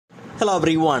Hello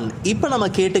everyone. இப்போ நம்ம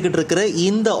கேட்டுக்கிட்டு இருக்கிற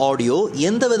இந்த ஆடியோ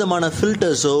எந்த விதமான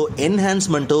ஃபில்டர்ஸோ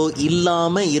என்ஹான்ஸ்மெண்ட்டோ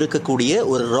இல்லாம இருக்கக்கூடிய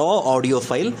ஒரு ரா ஆடியோ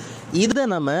ஃபைல். இதை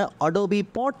நம்ம Adobe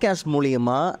பாட்காஸ்ட்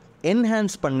மூலியமா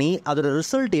என்ஹான்ஸ் பண்ணி அதோட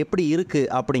ரிசல்ட் எப்படி இருக்கு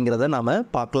அப்படிங்கிறத நாம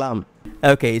பார்க்கலாம்.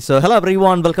 Okay, so hello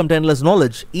everyone, welcome to Endless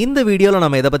Knowledge. இந்த வீடியோவில்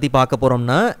நம்ம எதை பற்றி பார்க்க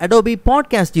போகிறோம்னா Adobe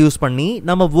பாட்காஸ்ட் யூஸ் பண்ணி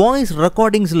நம்ம வாய்ஸ்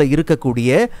ரெக்கார்டிங்ஸில்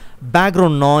இருக்கக்கூடிய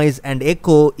பேக்ரவுண்ட் நாய்ஸ் அண்ட்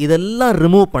எக்கோ இதெல்லாம்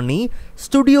ரிமூவ் பண்ணி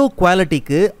ஸ்டுடியோ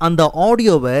குவாலிட்டிக்கு அந்த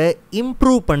ஆடியோவை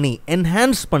இம்ப்ரூவ் பண்ணி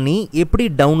என்ஹான்ஸ் பண்ணி எப்படி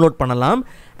டவுன்லோட் பண்ணலாம்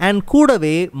அண்ட்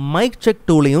கூடவே மைக் செக்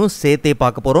டூலையும் சேர்த்தே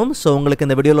பார்க்க போகிறோம். ஸோ உங்களுக்கு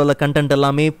இந்த வீடியோவில் உள்ள கண்டென்ட்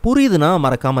எல்லாமே புரியுதுன்னா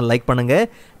மறக்காமல் லைக் பண்ணுங்கள்.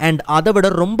 அண்ட் அதை விட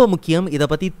ரொம்ப முக்கியம், இதை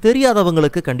பற்றி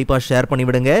தெரியாதவங்களுக்கு கண்டிப்பாக ஷேர்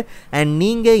பண்ணிவிடுங்க. அண்ட்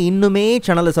நீங்கள் இன்னுமே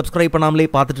சேனலை சப்ஸ்கிரைப் பண்ணாமலே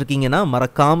பார்த்துட்டு இருக்கீங்கன்னா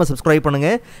மறக்காமல் சப்ஸ்கிரைப்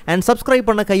பண்ணுங்கள். அண்ட் சப்ஸ்கிரைப்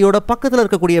பண்ண கையோட பக்கத்தில்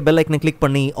இருக்கக்கூடிய பெல் ஐக்கனை கிளிக்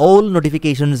பண்ணி ஆல்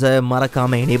நோட்டிஃபிகேஷன்ஸை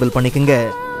மறக்காமல் எனேபிள் பண்ணிக்கோங்க.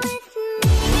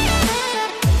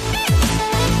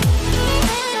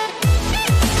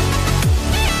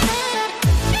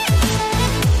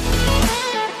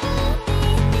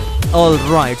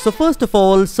 Alright, so first of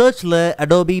all, searchல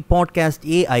Adobe Podcast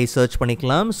AI search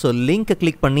பண்ணிக்கலாம். ஸோ லிங்கை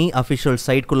கிளிக் பண்ணி அஃபிஷியல்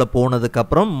சைட்குள்ளே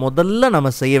போனதுக்கப்புறம் முதல்ல நம்ம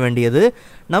செய்ய வேண்டியது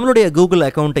நம்மளுடைய கூகுள்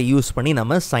அக்கௌண்ட்டை யூஸ் பண்ணி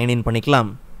நம்ம சைன்இன்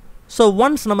பண்ணிக்கலாம். ஸோ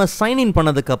ஒன்ஸ் நம்ம சைன்இன்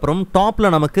பண்ணதுக்கப்புறம்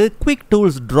டாப்பில் நமக்கு குவிக்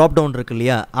டூல்ஸ் ட்ராப் டவுன் இருக்கு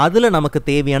இல்லையா, அதில் நமக்கு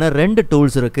தேவையான 2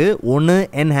 டூல்ஸ் இருக்குது. ஒன்று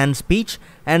என்ஹான்ஸ் ஸ்பீச்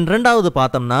அண்ட் ரெண்டாவது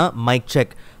பார்த்தோம்னா மைக்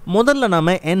செக். முதல்ல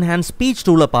நம்ம என்ஹான்ஸ் ஸ்பீச்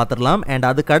டூலை பார்த்துடலாம் அண்ட்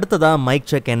அதுக்கு அடுத்ததாக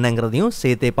மைக் செக் என்னங்கிறதையும்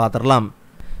சேர்த்தே பார்த்துடலாம்.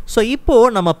 ஸோ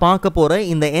இப்போது நம்ம பார்க்க போகிற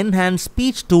இந்த என்ஹான்ஸ்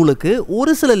ஸ்பீச் டூலுக்கு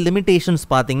ஒரு சில லிமிட்டேஷன்ஸ்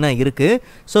பார்த்திங்கன்னா இருக்குது.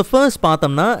 ஸோ ஃபர்ஸ்ட்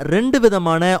பார்த்தோம்னா 2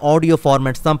 விதமான ஆடியோ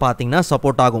ஃபார்மேட்ஸ் தான் பார்த்திங்கன்னா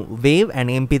சப்போர்ட் ஆகும், வேவ்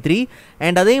அண்ட் MP3.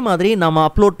 அண்ட் அதே மாதிரி நம்ம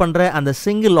அப்லோட் பண்ணுற அந்த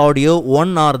சிங்கிள் ஆடியோ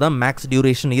 1 hour தான் மேக்ஸ்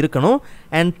டியூரேஷன் இருக்கணும்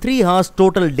and 3 hours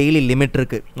total daily limit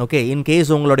இருக்குது. ஓகே,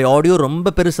 இன்கேஸ் உங்களுடைய ஆடியோ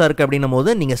ரொம்ப பெருசாக இருக்குது அப்படின்னும்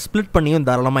போது நீங்கள் ஸ்ப்ளிட் பண்ணியும்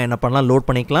தாராளமாக என்ன பண்ணலாம், லோட்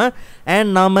பண்ணிக்கலாம்.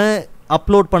 அண்ட் நாம்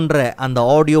அப்லோட் பண்ணுற அந்த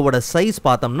ஆடியோவோட சைஸ்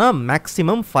பார்த்தோம்னா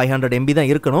மேக்ஸிமம் 500 MB தான்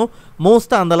இருக்கணும்.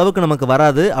 மோஸ்ட்டாக அந்த அளவுக்கு நமக்கு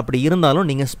வராது. அப்படி இருந்தாலும்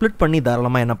நீங்கள் ஸ்ப்ளிட் பண்ணி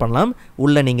தாராளமாக என்ன பண்ணலாம்,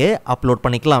 உள்ளே நீங்கள் அப்லோட்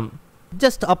பண்ணிக்கலாம்.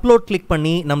 ஜஸ்ட் அப்லோட் கிளிக்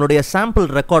பண்ணி நம்மளுடைய சாம்பிள்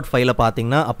ரெக்கார்ட் ஃபைலை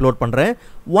பார்த்தீங்கன்னா அப்லோட் பண்ணுறேன்.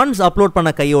 ஒன்ஸ் அப்லோட் பண்ண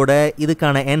கையோட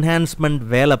இதுக்கான என்ஹான்ஸ்மெண்ட்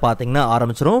வேலை பார்த்தீங்கன்னா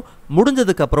ஆரம்பிச்சிடும்.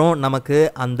 முடிஞ்சதுக்கப்புறம் நமக்கு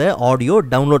அந்த ஆடியோ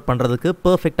டவுன்லோட் பண்ணுறதுக்கு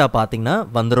பர்ஃபெக்டாக பார்த்தீங்கன்னா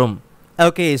வந்துடும்.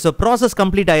 ஓகே, ஸோ ப்ராசஸ்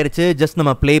கம்ப்ளீட் ஆயிடுச்சு. ஜஸ்ட்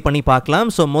நம்ம ப்ளே பண்ணி பார்க்கலாம்.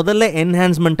 ஸோ முதல்ல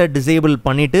என்ஹான்ஸ்மெண்ட்டை டிசேபிள்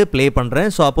பண்ணிவிட்டு ப்ளே பண்ணுறேன்.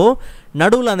 ஸோ அப்போது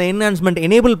நடுவில் அந்த என்ஹான்ஸ்மெண்ட்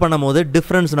எனேபிள் பண்ணும் போது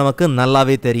டிஃப்ரென்ஸ் நமக்கு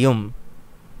நல்லாவே தெரியும்.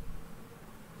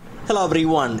 ஹலோ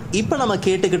எவ்ரிவன், இப்போ நம்ம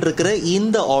கேட்டுக்கிட்டு இருக்கிற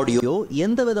இந்த ஆடியோ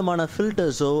எந்த விதமான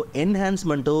ஃபில்டர்ஸோ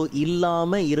என்ஹான்ஸ்மெண்ட்டோ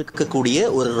இல்லாமல்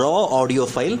இருக்கக்கூடிய ஒரு ரா ஆடியோ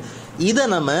ஃபைல். இதை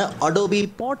நம்ம Adobe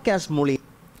பாட்காஸ்ட் மூலியம்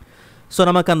ஸோ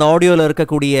நமக்கு அந்த ஆடியோவில்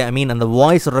இருக்கக்கூடிய அந்த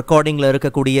வாய்ஸ் ரெக்கார்டிங்கில்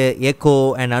இருக்கக்கூடிய எக்கோ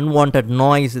அண்ட் அன்வான்ட்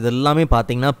நாய்ஸ் இது எல்லாமே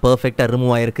பார்த்தீங்கன்னா பர்ஃபெக்டாக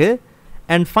ரிமூவ் ஆகிருக்கு.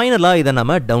 அண்ட் ஃபைனலாக இதை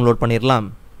நம்ம டவுன்லோட் பண்ணிடலாம்.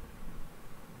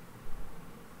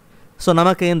 ஸோ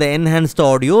நமக்கு இந்த என்ஹான்ஸ்டு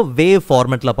ஆடியோ வேவ்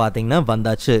ஃபார்மேட்டில் பார்த்தீங்கன்னா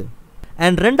வந்தாச்சு.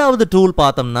 அண்ட் ரெண்டாவது டூல்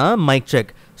பார்த்தோம்னா மைக்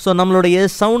செக். ஸோ நம்மளுடைய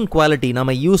சவுண்ட் குவாலிட்டி,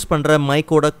 நம்ம யூஸ் பண்ணுற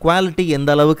மைக்கோட குவாலிட்டி எந்த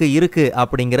அளவுக்கு இருக்குது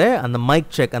அப்படிங்கிற அந்த மைக்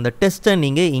செக், அந்த டெஸ்ட்டை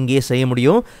நீங்கள் இங்கேயே செய்ய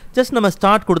முடியும். ஜஸ்ட் நம்ம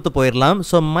ஸ்டார்ட் கொடுத்து போயிடலாம்.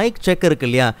 ஸோ மைக் செக் இருக்கு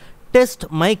இல்லையா, டெஸ்ட்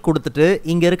மைக் கொடுத்துட்டு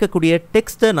இங்கே இருக்கக்கூடிய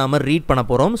டெக்ஸ்ட்டை நாம் ரீட் பண்ண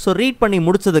போகிறோம். ஸோ ரீட் பண்ணி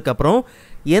முடிச்சதுக்கப்புறம்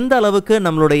எந்த அளவுக்கு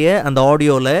நம்மளுடைய அந்த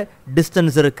ஆடியோவில்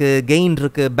டிஸ்டன்ஸ் இருக்குது, கெயின்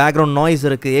இருக்குது, பேக்ரவுண்ட் நாய்ஸ்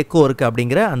இருக்குது, எக்கோ இருக்குது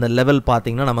அப்படிங்கிற அந்த லெவல்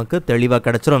பார்த்திங்கன்னா நமக்கு தெளிவாக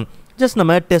கிடச்சிரும். ஜஸ்ட்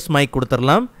நம்ம டெஸ்ட் மைக்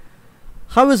கொடுத்துடலாம்.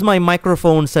 How is my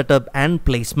microphone setup and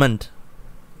placement?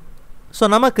 So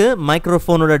நமக்கு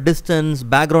மைக்ரோஃபோனோட டிஸ்டன்ஸ்,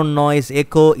 பேக்ரவுண்ட் நாய்ஸ்,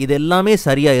 எக்கோ இது எல்லாமே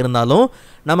சரியாக இருந்தாலும்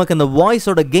நமக்கு இந்த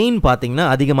வாய்ஸோட கெயின் பார்த்திங்கன்னா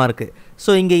அதிகமாக இருக்குது.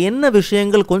 ஸோ இங்கே என்ன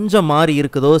விஷயங்கள் கொஞ்சம் மாறி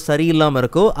இருக்குதோ, சரியில்லாமல்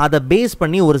இருக்கோ, அதை பேஸ்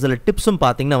பண்ணி ஒரு சில டிப்ஸும்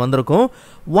பார்த்திங்கன்னா வந்திருக்கும்.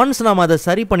 ஒன்ஸ் நம்ம அதை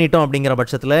சரி பண்ணிட்டோம் அப்படிங்கிற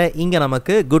பட்சத்தில் இங்கே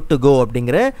நமக்கு குட் டு கோ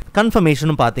அப்படிங்கிற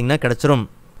கன்ஃபர்மேஷனும் பார்த்திங்கன்னா கிடச்சிரும்.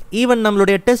 ஈவன்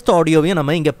நம்மளுடைய டெஸ்ட் ஆடியோவையும்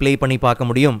நம்ம இங்கே ப்ளே பண்ணி பார்க்க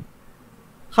முடியும்.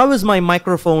 How is my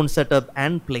microphone setup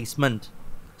and placement?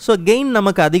 So gain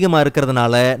நமக்கு அதிகமாக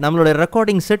இருக்கிறதுனால நம்மளோட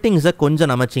ரெக்கார்டிங் செட்டிங்ஸை கொஞ்சம்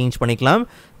நம்ம சேஞ்ச் பண்ணிக்கலாம்.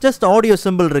 ஜஸ்ட் ஆடியோ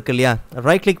சிம்பிள் இருக்கு இல்லையா,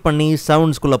 ரைட் கிளிக் பண்ணி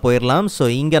சவுண்ட்ஸ்குள்ளே போயிடலாம். ஸோ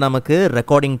இங்கே நமக்கு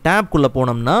ரெக்கார்டிங் டேப்குள்ளே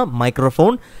போனோம்னா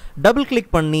மைக்ரோஃபோன், டபுள்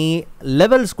கிளிக் பண்ணி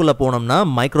லெவல்ஸ்குள்ளே போனோம்னா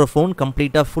மைக்ரோஃபோன்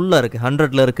கம்ப்ளீட்டாக ஃபுல்லாக இருக்குது,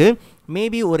 100ல் இருக்குது.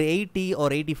 மேபி ஒரு 80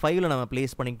 or 85ல் நம்ம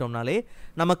ப்ளேஸ் பண்ணிக்கிட்டோம்னாலே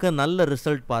நமக்கு நல்ல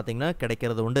ரிசல்ட் பார்த்திங்கன்னா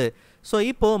கிடைக்கிறது உண்டு. ஸோ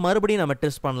இப்போது மறுபடியும் நம்ம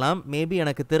டெஸ்ட் பண்ணலாம். மேபி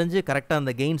எனக்கு தெரிஞ்சு கரெக்டாக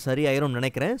அந்த கெயின் சரியாயிரும்னு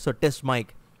நினைக்கிறேன். So test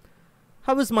mic.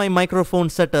 How is my microphone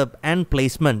setup and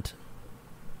placement?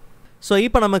 So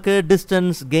இப்போ நமக்கு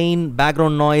distance, gain,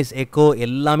 background noise, echo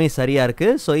எல்லாமே சரியாக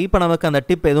இருக்குது. ஸோ இப்போ நமக்கு அந்த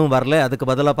டிப் எதுவும் வரல. அதுக்கு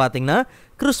பதிலாக பார்த்தீங்கன்னா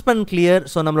கிறிஸ்ப் அண்ட் கிளியர்.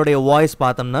 ஸோ நம்மளுடைய வாய்ஸ்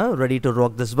பார்த்தோம்னா ready to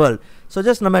rock this world. So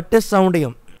just நம்ம டெஸ்ட்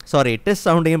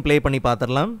சவுண்டையும் ப்ளே பண்ணி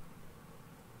பார்த்துடலாம்.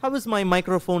 how is my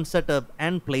microphone setup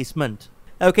and placement.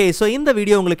 Okay, so இந்த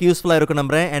வீடியோ உங்களுக்கு யூஸ்ஃபுல்லாக இருக்கும்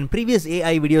நம்புறேன். அண்ட் ப்ரீவியஸ்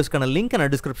ஏஐ வீடியோஸ்க்கான லிங்க்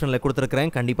நான் டிஸ்கிரிப்ஷனில்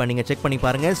கொடுத்துருக்கிறேன். கண்டிப்பாக நீங்கள் செக் பண்ணி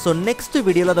பாருங்கள். ஸோ நெக்ஸ்ட்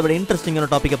வீடியோவில் அதை விட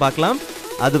இன்ட்ரெஸ்டிங்கான டாப்பிக்கை பார்க்கலாம்.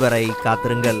 அதுவரை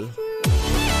காத்திருங்கள்.